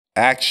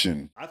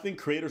Action. I think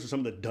creators are some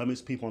of the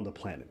dumbest people on the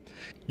planet.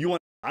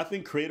 I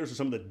think creators are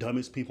some of the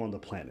dumbest people on the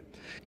planet.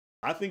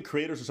 I think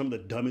creators are some of the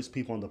dumbest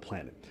people on the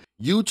planet.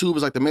 YouTube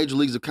is like the major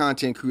leagues of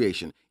content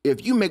creation.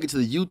 If you make it to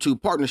the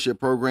YouTube partnership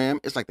program,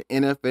 it's like the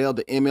NFL,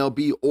 the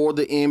MLB, or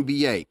the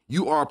NBA.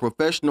 You are a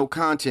professional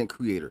content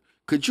creator.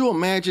 Could you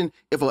imagine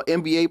if an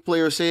NBA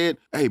player said,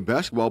 hey,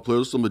 basketball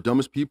players are some of the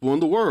dumbest people in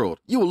the world?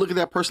 You would look at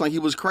that person like he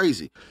was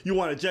crazy. You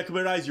want to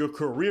jeopardize your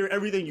career,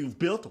 everything you've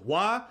built.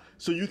 Why?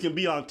 So you can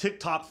be on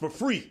TikTok for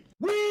free.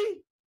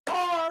 We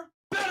are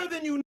better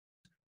than you,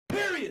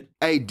 period.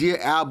 Hey, dear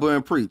Alba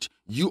and Preach,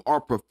 you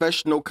are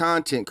professional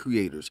content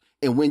creators.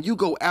 And when you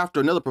go after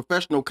another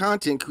professional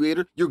content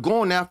creator, you're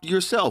going after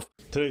yourself.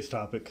 Today's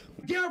topic.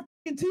 Guarantee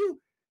you,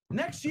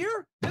 next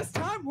year, this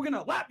time, we're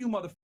gonna lap you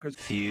motherfuckers.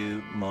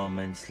 Few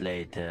moments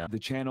later. The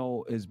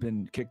channel has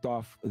been kicked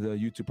off the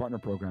YouTube partner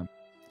program.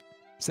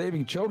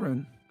 Saving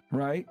children,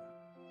 right?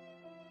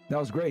 That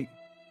was great,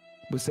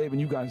 but saving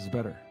you guys is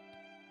better.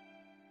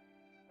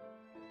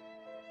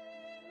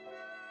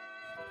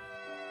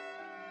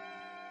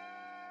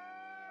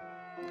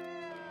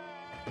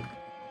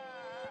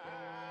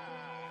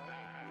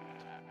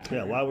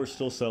 Yeah, while we're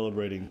still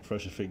celebrating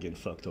Fresh and Fit getting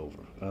fucked over.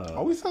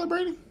 Are we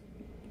celebrating?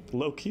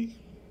 Low key,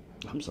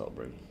 I'm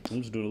celebrating.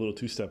 I'm just doing a little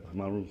two-step in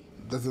my room.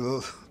 That's a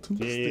little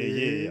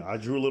Yeah. I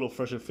drew a little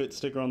Fresh and Fit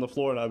sticker on the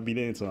floor and I'd be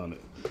dancing on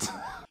it.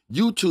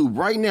 YouTube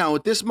right now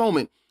at this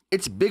moment,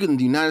 it's bigger than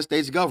the United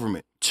States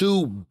government.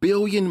 2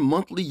 billion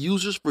monthly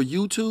users for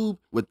YouTube.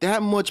 With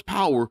that much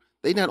power,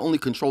 they not only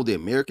control the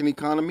American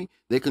economy,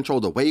 they control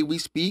the way we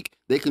speak,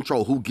 they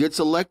control who gets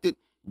elected,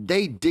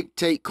 they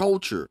dictate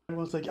culture.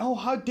 Everyone's like, oh,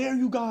 how dare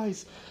you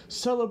guys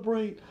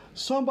celebrate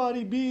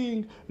somebody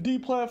being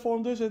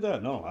deplatformed, this and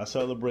that. No, I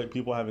celebrate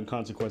people having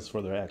consequences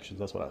for their actions.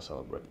 That's what I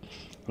celebrate.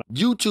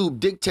 YouTube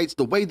dictates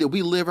the way that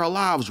we live our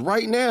lives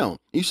right now.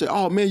 You say,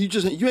 oh man,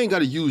 you ain't got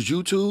to use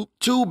YouTube.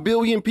 2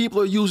 billion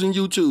people are using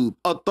YouTube.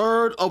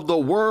 1/3 of the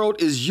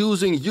world is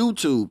using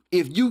YouTube.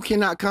 If you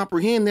cannot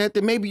comprehend that,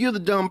 then maybe you're the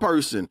dumb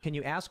person. Can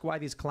you ask why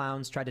these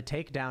clowns tried to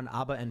take down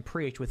Abba and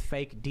Preach with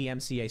fake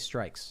DMCA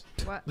strikes?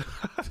 What?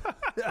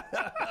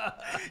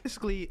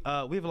 Basically,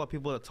 we have a lot of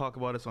people that talk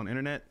about us on the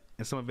internet,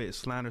 and some of it is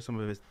slander, some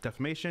of it is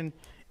defamation,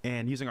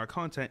 and using our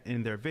content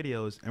in their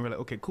videos, and we're like,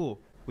 okay, cool.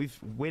 We've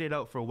waited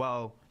out for a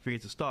while for you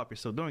to stop. You're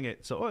still doing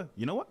it. So,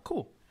 you know what?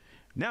 Cool.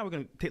 Now we're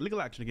going to take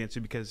legal action against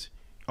you because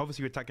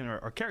obviously you're attacking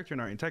our character and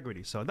our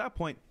integrity. So at that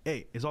point,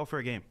 hey, it's all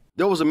fair game.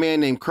 There was a man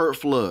named Curt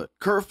Flood.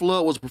 Curt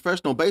Flood was a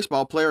professional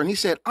baseball player, and he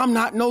said, I'm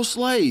not no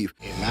slave.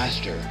 A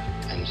master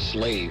and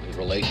slave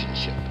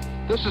relationship.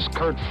 This is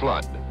Curt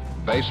Flood,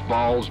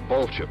 baseball's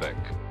Bolshevik.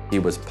 He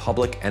was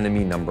public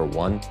enemy number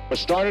 1. What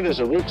started as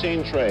a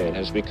routine trade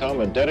has become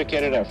a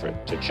dedicated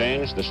effort to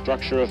change the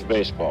structure of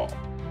baseball.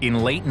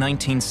 In late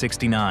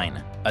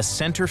 1969, a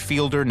center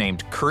fielder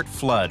named Curt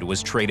Flood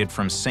was traded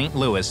from St.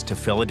 Louis to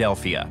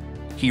Philadelphia.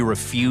 He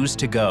refused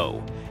to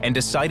go and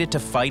decided to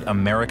fight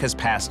America's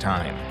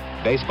pastime.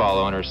 Baseball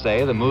owners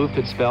say the move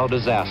could spell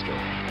disaster.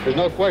 There's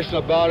no question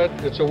about it.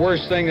 It's the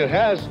worst thing that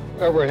has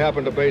ever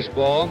happened to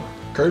baseball.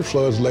 Curt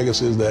Flood's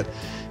legacy is that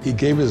he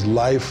gave his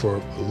life for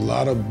a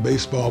lot of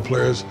baseball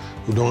players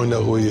who don't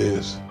know who he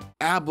is.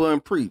 Abba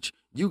and Preach,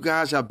 you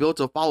guys have built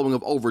a following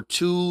of over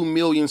 2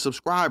 million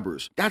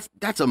subscribers.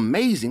 That's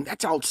amazing.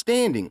 That's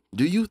outstanding.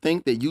 Do you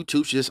think that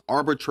YouTube should just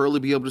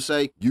arbitrarily be able to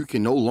say, you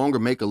can no longer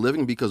make a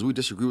living because we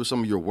disagree with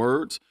some of your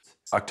words?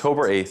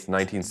 October 8th,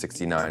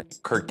 1969,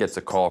 Curt gets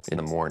a call in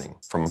the morning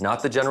from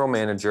not the general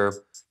manager,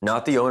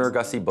 not the owner,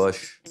 Gussie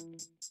Busch,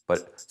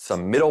 but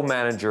some middle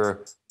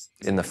manager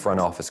in the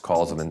front office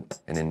calls him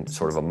and in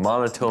sort of a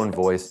monotone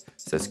voice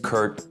says,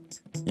 Curt,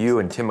 you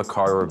and Tim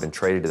McCarter have been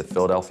traded to the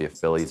Philadelphia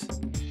Phillies.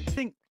 I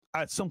think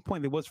at some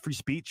point there was free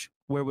speech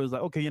where it was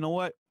like, okay, you know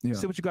what?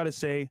 Say what you got to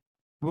say.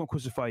 We won't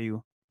crucify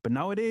you. But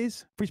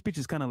nowadays, free speech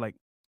is kind of like,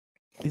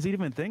 is it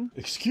even a thing?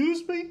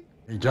 Excuse me?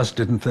 He just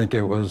didn't think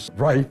it was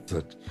right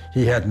that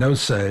he had no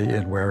say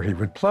in where he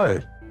would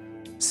play.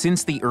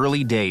 Since the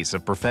early days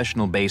of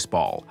professional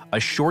baseball, a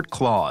short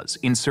clause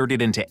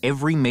inserted into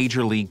every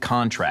major league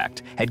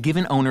contract had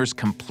given owners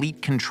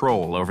complete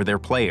control over their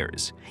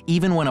players.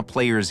 Even when a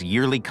player's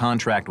yearly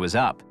contract was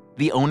up,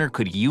 the owner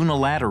could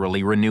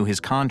unilaterally renew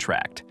his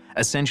contract,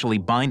 essentially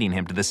binding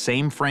him to the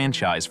same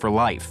franchise for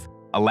life,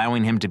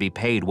 allowing him to be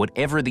paid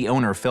whatever the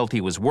owner felt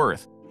he was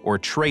worth or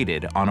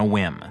traded on a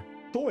whim.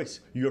 Choice.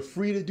 You're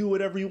free to do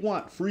whatever you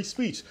want. Free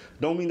speech.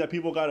 Don't mean that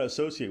people gotta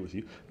associate with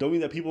you. Don't mean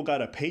that people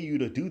gotta pay you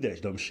to do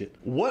that dumb shit.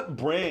 What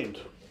brand,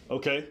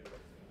 okay?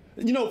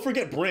 You know,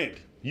 forget brand.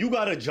 You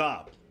got a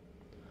job,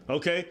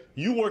 okay?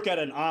 You work at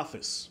an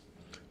office.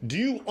 Do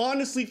you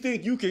honestly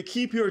think you could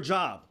keep your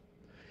job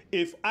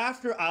if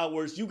after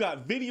hours you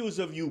got videos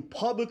of you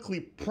publicly,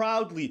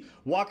 proudly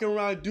walking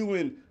around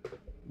doing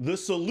the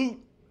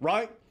salute,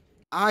 right?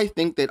 I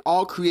think that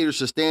all creators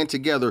should stand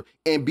together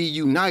and be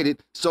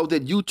united so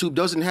that YouTube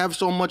doesn't have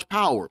so much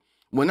power.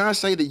 When I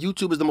say that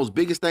YouTube is the most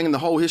biggest thing in the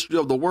whole history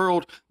of the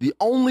world, the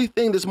only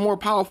thing that's more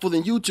powerful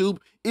than YouTube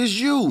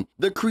is you,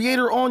 the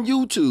creator on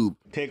YouTube.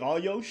 Take all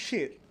your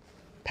shit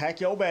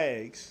pack your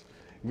bags,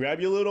 grab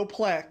your little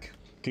plaque.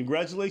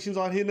 Congratulations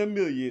on hitting 1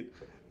 million.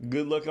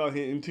 Good luck on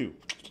hitting 2.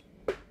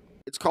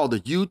 It's called the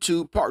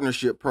YouTube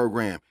Partnership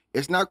Program.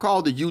 It's not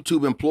called the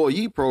YouTube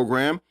Employee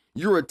Program.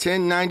 You're a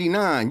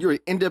 1099. You're an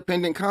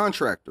independent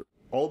contractor.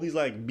 All these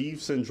like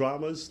beefs and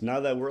dramas,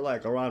 now that we're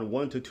like around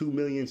 1 to 2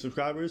 million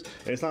subscribers,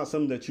 it's not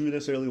something that you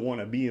necessarily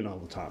want to be in all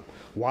the time.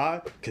 Why?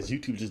 Because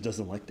YouTube just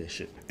doesn't like this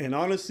shit. And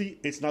honestly,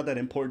 it's not that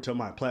important to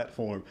my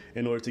platform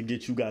in order to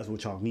get you guys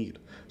what y'all need.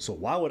 So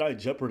why would I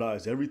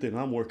jeopardize everything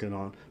I'm working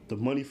on, the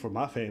money for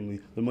my family,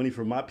 the money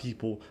for my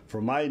people, for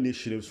my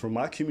initiatives, for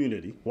my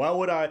community? Why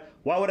would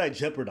I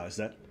jeopardize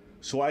that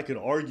so I could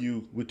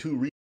argue with 2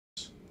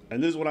 reasons?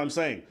 And this is what I'm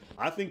saying.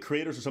 I think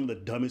creators are some of the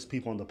dumbest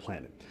people on the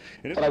planet.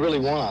 And what I really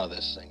want out of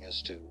this thing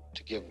is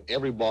to give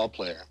every ball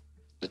player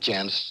the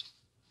chance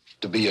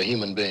to be a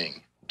human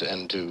being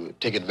and to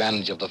take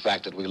advantage of the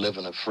fact that we live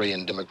in a free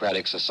and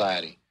democratic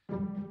society.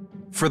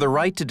 For the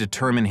right to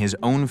determine his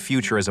own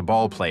future as a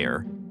ball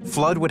player,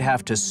 Flood would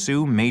have to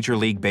sue Major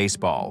League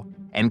Baseball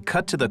and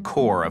cut to the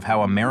core of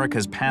how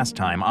America's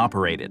pastime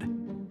operated.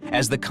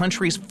 As the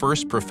country's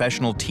first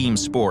professional team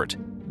sport,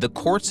 the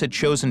courts had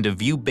chosen to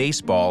view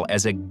baseball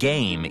as a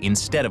game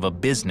instead of a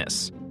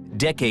business.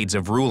 Decades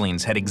of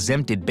rulings had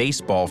exempted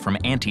baseball from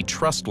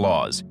antitrust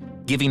laws,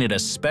 giving it a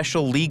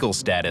special legal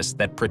status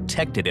that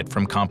protected it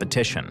from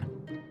competition.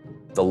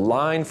 The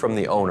line from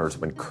the owners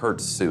when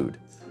Curt sued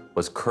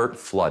was Curt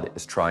Flood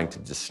is trying to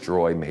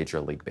destroy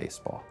Major League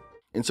Baseball.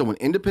 And so when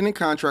independent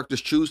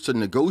contractors choose to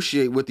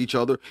negotiate with each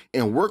other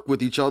and work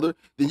with each other,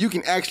 then you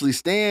can actually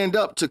stand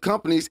up to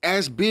companies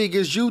as big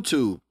as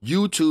YouTube.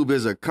 YouTube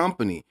is a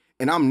company.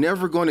 And I'm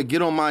never going to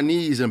get on my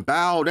knees and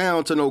bow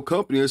down to no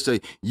company and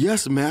say,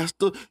 yes,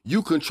 master,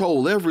 you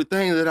control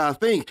everything that I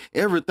think,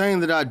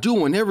 everything that I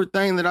do, and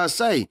everything that I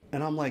say.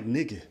 And I'm like,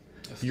 nigga,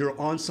 you're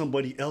on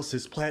somebody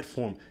else's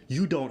platform.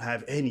 You don't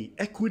have any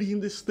equity in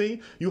this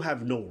thing. You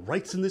have no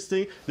rights in this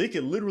thing. They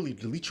can literally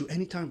delete you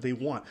anytime they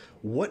want.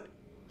 What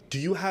do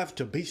you have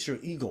to base your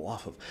ego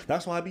off of?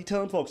 That's why I be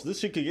telling folks,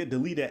 this shit can get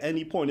deleted at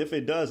any point. If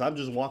it does, I'm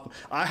just walking.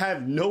 I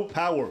have no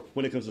power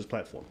when it comes to this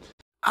platform.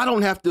 I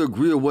don't have to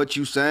agree with what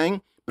you're saying,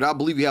 but I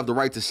believe you have the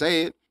right to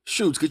say it.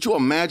 Shoots, could you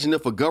imagine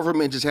if a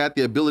government just had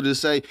the ability to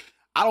say,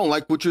 I don't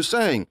like what you're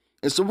saying,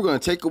 and so we're going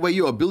to take away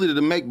your ability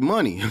to make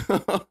money?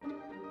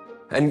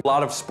 And a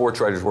lot of sports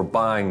writers were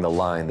buying the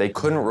line. They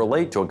couldn't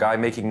relate to a guy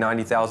making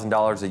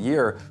 $90,000 a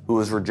year who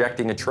was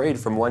rejecting a trade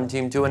from one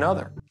team to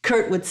another.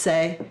 Curt would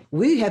say,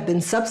 we have been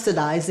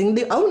subsidizing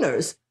the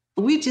owners.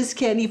 We just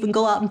can't even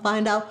go out and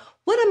find out,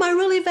 what am I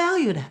really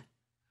valued at?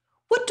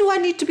 What do I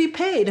need to be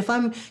paid if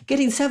I'm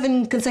getting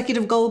 7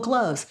 consecutive gold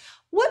gloves?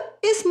 What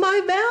is my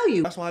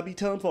value? That's why I be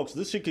telling folks,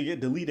 this shit can get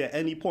deleted at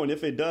any point.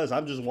 If it does,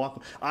 I'm just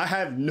walking. I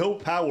have no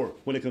power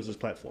when it comes to this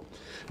platform.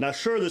 Now,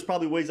 sure, there's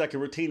probably ways I can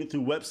retain it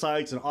through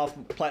websites and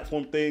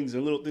off-platform things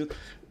and little things.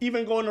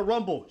 Even going to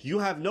Rumble, you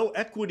have no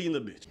equity in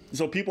the bitch.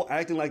 So people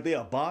acting like they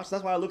a boss,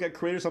 that's why I look at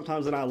creators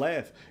sometimes and I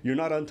laugh. You're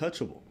not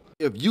untouchable.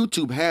 If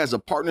YouTube has a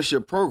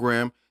partnership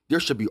program, there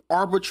should be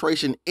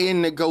arbitration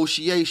and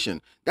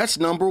negotiation. That's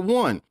number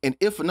one. And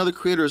if another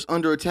creator is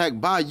under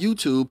attack by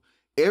YouTube,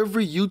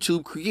 every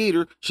YouTube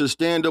creator should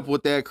stand up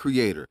with that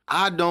creator.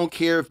 I don't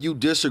care if you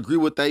disagree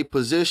with a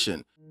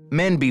position.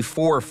 Men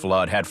before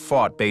Flood had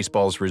fought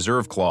baseball's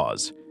reserve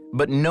clause,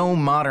 but no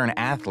modern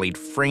athlete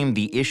framed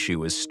the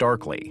issue as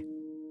starkly.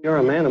 You're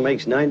a man who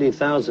makes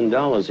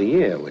 $90,000 a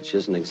year, which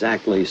isn't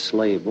exactly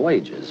slave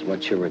wages.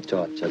 What's your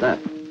retort to that?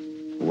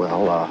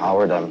 Well,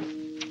 Howard,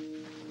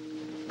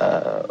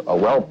 a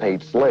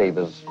well-paid slave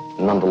is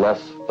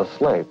nonetheless a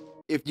slave.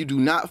 If you do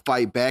not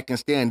fight back and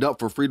stand up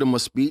for freedom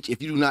of speech,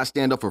 if you do not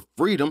stand up for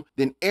freedom,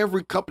 then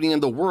every company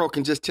in the world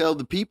can just tell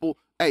the people,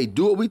 hey,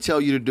 do what we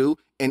tell you to do.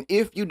 And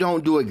if you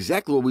don't do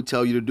exactly what we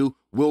tell you to do,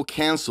 we'll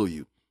cancel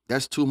you.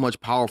 That's too much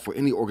power for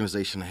any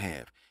organization to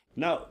have.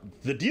 Now,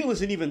 the deal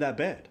isn't even that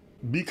bad.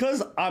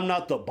 Because I'm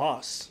not the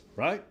boss,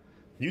 right?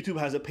 YouTube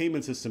has a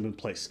payment system in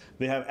place.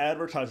 They have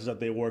advertisers that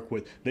they work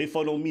with. They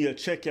funnel me a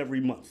check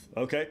every month,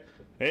 okay?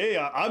 Hey,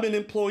 I'm an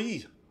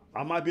employee.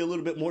 I might be a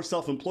little bit more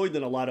self-employed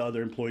than a lot of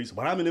other employees,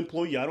 but I'm an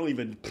employee. I don't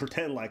even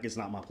pretend like it's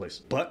not my place.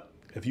 But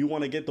if you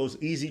want to get those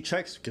easy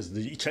checks, because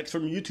the checks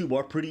from YouTube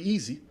are pretty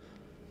easy,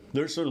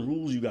 there's certain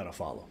rules you got to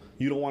follow.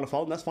 You don't want to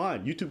follow them, that's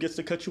fine. YouTube gets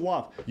to cut you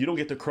off. You don't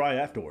get to cry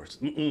afterwards.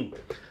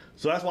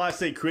 So that's why I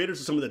say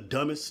creators are some of the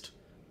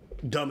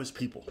dumbest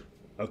people,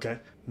 okay?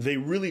 They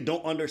really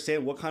don't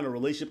understand what kind of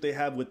relationship they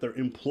have with their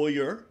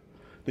employer.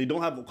 They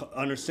don't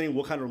understand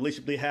what kind of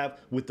relationship they have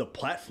with the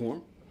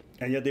platform.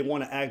 And yet they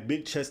want to act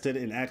big-chested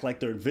and act like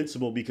they're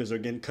invincible because they're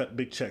getting cut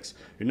big checks.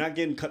 You're not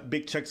getting cut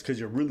big checks because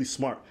you're really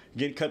smart.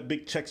 You're getting cut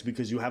big checks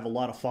because you have a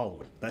lot of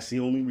following. That's the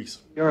only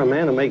reason. You're a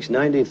man who makes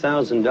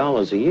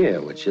 $90,000 a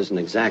year, which isn't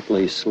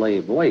exactly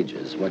slave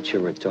wages. What's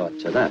your retort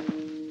to that?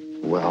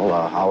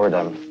 Well, Howard,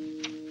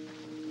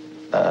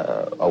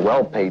 a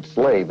well-paid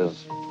slave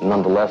is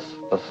nonetheless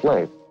a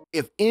slave.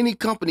 If any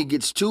company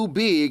gets too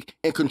big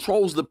and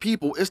controls the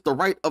people, it's the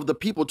right of the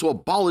people to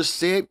abolish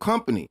said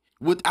company.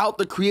 Without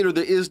the creator,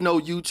 there is no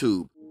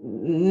YouTube.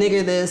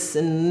 nigger this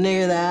and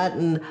nigger that,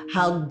 and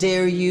how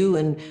dare you,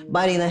 and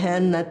biting the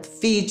hand that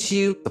feeds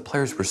you. The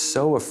players were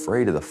so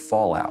afraid of the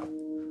fallout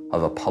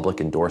of a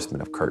public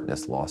endorsement of Curt in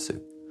this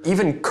lawsuit.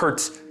 Even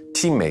Curt's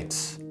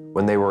teammates,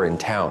 when they were in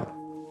town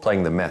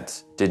playing the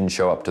Mets, didn't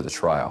show up to the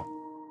trial.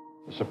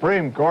 The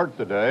Supreme Court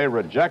today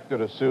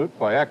rejected a suit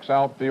by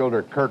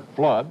ex-outfielder Curt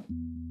Flood.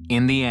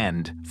 In the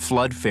end,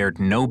 Flood fared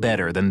no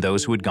better than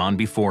those who had gone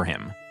before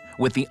him.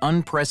 With the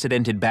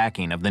unprecedented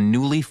backing of the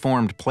newly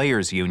formed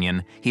Players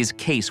Union, his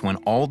case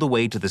went all the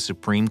way to the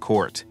Supreme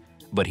Court,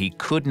 but he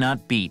could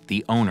not beat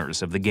the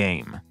owners of the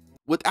game.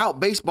 Without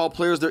baseball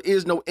players, there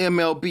is no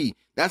MLB.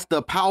 That's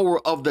the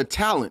power of the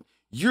talent.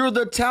 You're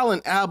the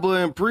talent, Abba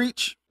and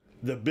Preach.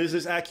 The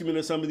business acumen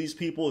of some of these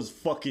people is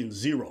fucking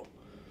zero.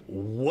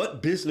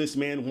 What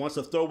businessman wants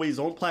to throw away his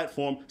own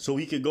platform so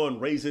he could go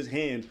and raise his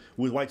hand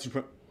with white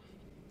supremacy?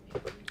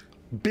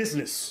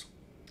 Business.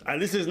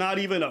 And this is not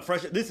even a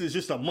fresh, this is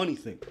just a money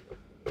thing.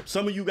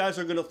 Some of you guys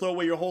are gonna throw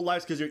away your whole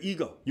lives because your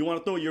ego. You wanna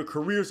throw your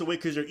careers away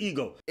because your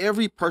ego.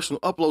 Every person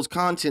who uploads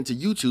content to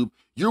YouTube,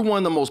 you're one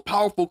of the most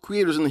powerful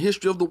creators in the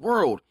history of the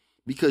world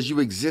because you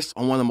exist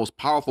on one of the most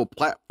powerful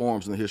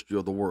platforms in the history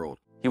of the world.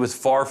 He was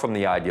far from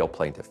the ideal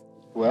plaintiff.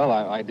 Well,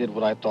 I did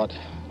what I thought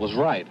was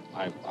right.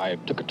 I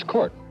took it to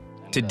court.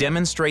 To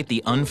demonstrate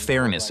the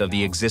unfairness of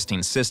the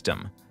existing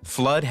system,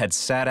 Flood had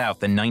sat out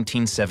the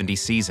 1970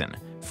 season,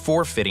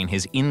 forfeiting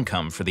his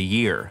income for the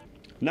year.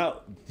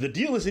 Now, the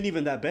deal isn't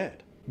even that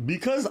bad.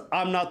 Because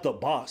I'm not the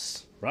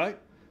boss, right?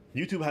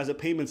 YouTube has a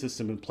payment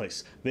system in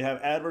place. They have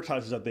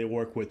advertisers that they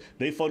work with.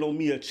 They funnel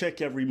me a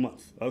check every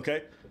month,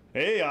 okay?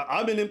 Hey,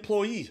 I'm an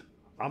employee.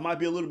 I might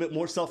be a little bit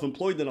more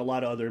self-employed than a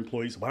lot of other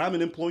employees, but I'm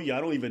an employee.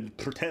 I don't even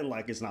pretend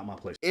like it's not my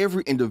place.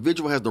 Every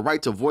individual has the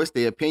right to voice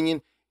their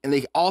opinion, and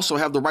they also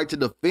have the right to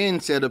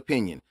defend said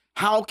opinion.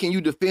 How can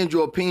you defend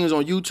your opinions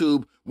on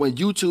YouTube when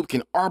YouTube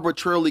can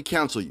arbitrarily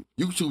cancel you?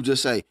 YouTube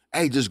just say,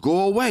 hey, just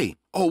go away.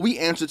 Oh, we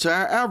answer to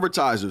our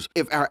advertisers.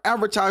 If our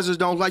advertisers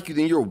don't like you,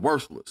 then you're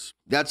worthless.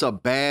 That's a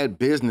bad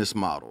business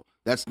model.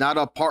 That's not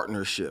a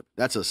partnership.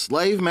 That's a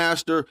slave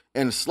master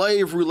and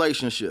slave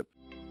relationship.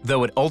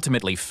 Though it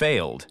ultimately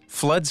failed,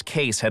 Flood's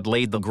case had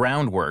laid the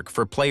groundwork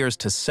for players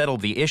to settle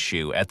the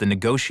issue at the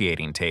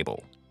negotiating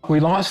table. We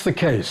lost the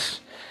case,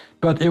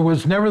 but it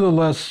was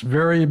nevertheless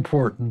very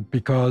important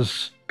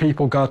because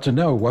people got to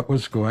know what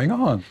was going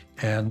on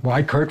and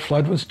why Curt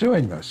Flood was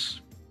doing this.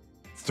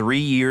 3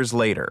 years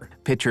later,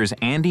 pitchers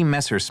Andy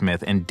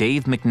Messersmith and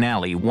Dave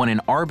McNally won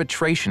an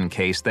arbitration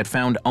case that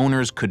found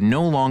owners could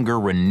no longer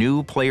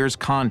renew players'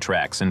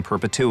 contracts in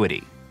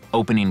perpetuity,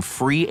 opening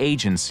free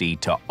agency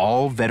to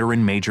all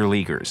veteran major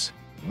leaguers.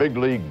 Big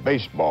League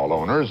Baseball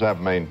owners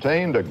have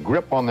maintained a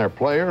grip on their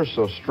players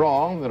so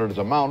strong that it has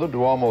amounted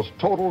to almost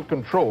total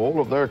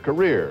control of their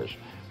careers.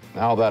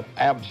 Now that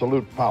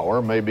absolute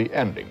power may be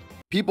ending.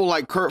 People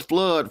like Curt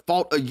Flood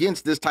fought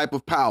against this type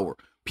of power.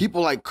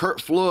 People like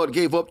Curt Flood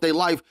gave up their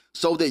life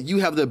so that you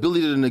have the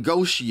ability to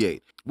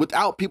negotiate.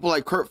 Without people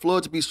like Curt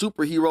Flood to be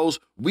superheroes,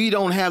 we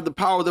don't have the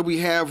power that we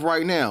have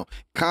right now.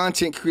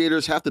 Content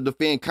creators have to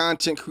defend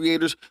content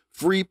creators.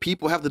 Free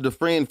people have to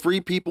defend free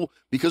people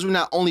because we're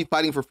not only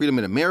fighting for freedom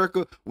in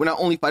America, we're not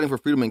only fighting for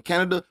freedom in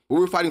Canada, but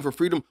we're fighting for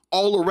freedom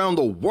all around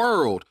the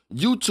world.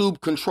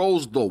 YouTube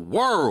controls the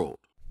world.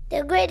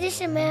 The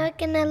greatest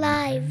American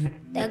alive.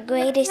 The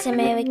greatest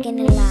American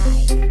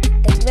alive.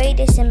 The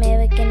greatest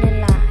American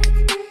alive.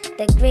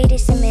 The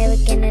greatest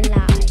American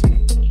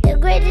alive. The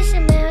greatest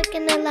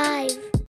American alive.